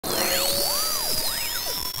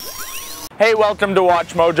Hey, welcome to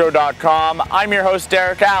WatchMojo.com. I'm your host,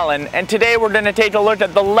 Derek Allen, and today we're going to take a look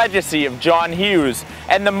at the legacy of John Hughes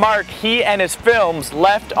and the mark he and his films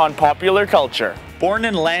left on popular culture. Born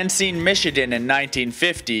in Lansing, Michigan in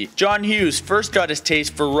 1950, John Hughes first got his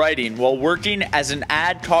taste for writing while working as an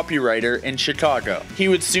ad copywriter in Chicago. He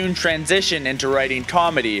would soon transition into writing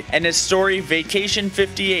comedy, and his story Vacation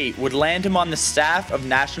 58 would land him on the staff of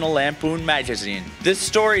National Lampoon magazine. This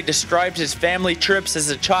story describes his family trips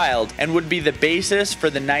as a child and would be the basis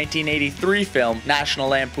for the 1983 film National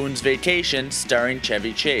Lampoon's Vacation, starring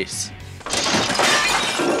Chevy Chase.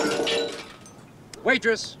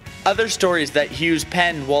 Waitress! Other stories that Hughes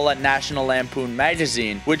penned while at National Lampoon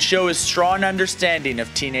magazine would show his strong understanding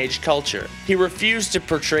of teenage culture. He refused to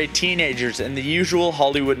portray teenagers in the usual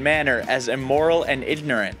Hollywood manner as immoral and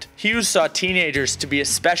ignorant. Hughes saw teenagers to be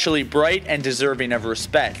especially bright and deserving of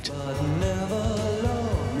respect.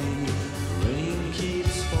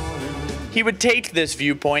 He would take this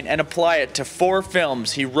viewpoint and apply it to 4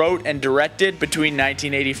 films he wrote and directed between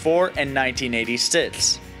 1984 and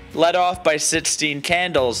 1986. Led off by 16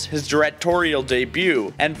 Candles, his directorial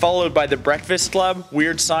debut, and followed by The Breakfast Club,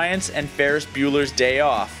 Weird Science, and Ferris Bueller's Day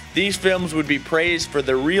Off. These films would be praised for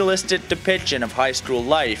the realistic depiction of high school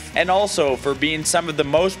life, and also for being some of the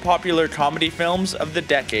most popular comedy films of the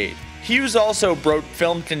decade. Hughes also broke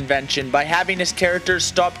film convention by having his characters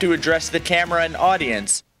stop to address the camera and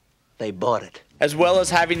audience. They bought it. As well as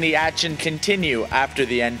having the action continue after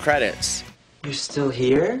the end credits. You're still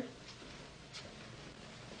here?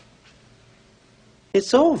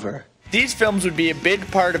 It's over. These films would be a big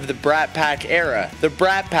part of the Brat Pack era, the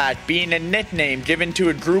Brat Pack being a nickname given to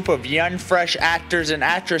a group of young, fresh actors and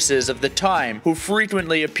actresses of the time who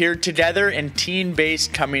frequently appeared together in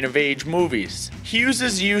teen-based coming-of-age movies.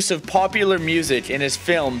 Hughes' use of popular music in his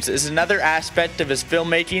films is another aspect of his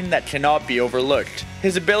filmmaking that cannot be overlooked.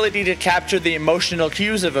 His ability to capture the emotional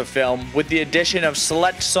cues of a film with the addition of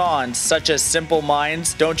select songs such as Simple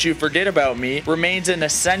Minds, Don't You Forget About Me remains an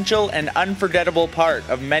essential and unforgettable part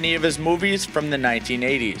of many of his movies from the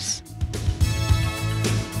 1980s.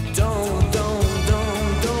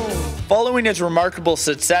 Following his remarkable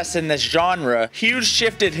success in this genre, Hughes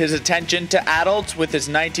shifted his attention to adults with his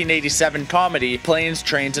 1987 comedy Planes,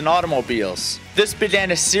 Trains, and Automobiles. This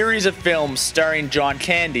began a series of films starring John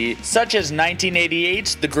Candy, such as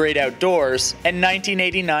 1988's The Great Outdoors and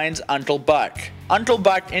 1989's Uncle Buck. Uncle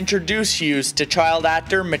Buck introduced Hughes to child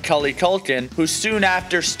actor Macaulay Culkin, who soon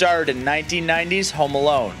after starred in 1990's Home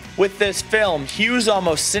Alone. With this film, Hughes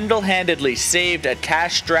almost single-handedly saved a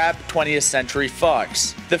cash-strapped 20th Century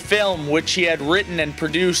Fox. The film, which he had written and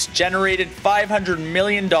produced, generated $500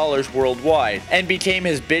 million worldwide and became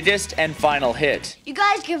his biggest and final hit. You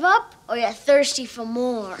guys give up, or you're thirsty for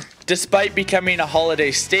more? Despite becoming a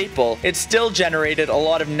holiday staple, it still generated a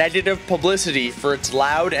lot of negative publicity for its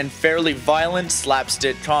loud and fairly violent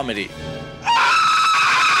slapstick comedy.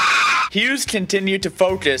 Hughes continued to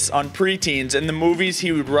focus on preteens in the movies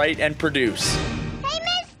he would write and produce.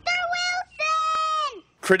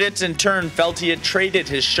 Critics in turn felt he had traded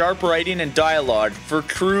his sharp writing and dialogue for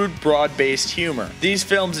crude, broad-based humor. These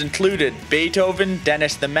films included Beethoven,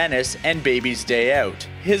 Dennis the Menace, and Baby's Day Out.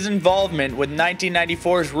 His involvement with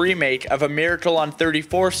 1994's remake of A Miracle on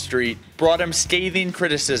 34th Street brought him scathing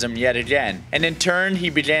criticism yet again, and in turn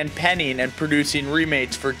he began penning and producing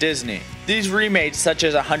remakes for Disney. These remakes, such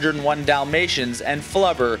as 101 Dalmatians and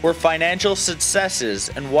Flubber, were financial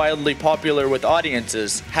successes and wildly popular with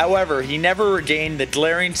audiences. However, he never regained the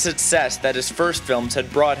glaring success that his first films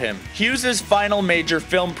had brought him. Hughes' final major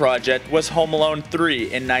film project was Home Alone 3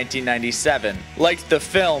 in 1997. Like the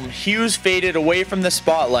film, Hughes faded away from the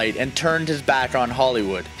spotlight and turned his back on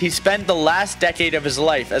Hollywood. He spent the last decade of his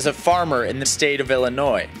life as a farmer in the state of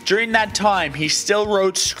Illinois. During that time, he still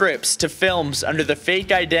wrote scripts to films under the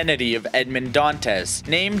fake identity of Edmond Dantes,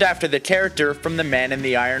 named after the character from The Man in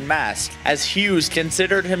the Iron Mask, as Hughes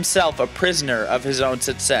considered himself a prisoner of his own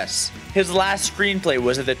success. His last screenplay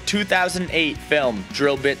was the 2008 film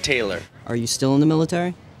Drill Bit Taylor. Are you still in the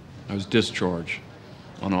military? I was discharged.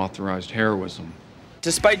 Unauthorized heroism.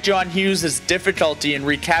 Despite John Hughes' difficulty in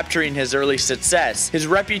recapturing his early success, his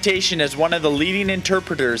reputation as one of the leading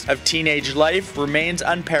interpreters of teenage life remains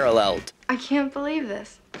unparalleled. I can't believe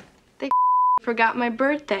this. They forgot my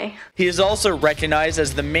birthday. He is also recognized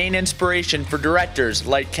as the main inspiration for directors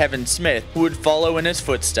like Kevin Smith, who would follow in his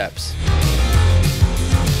footsteps.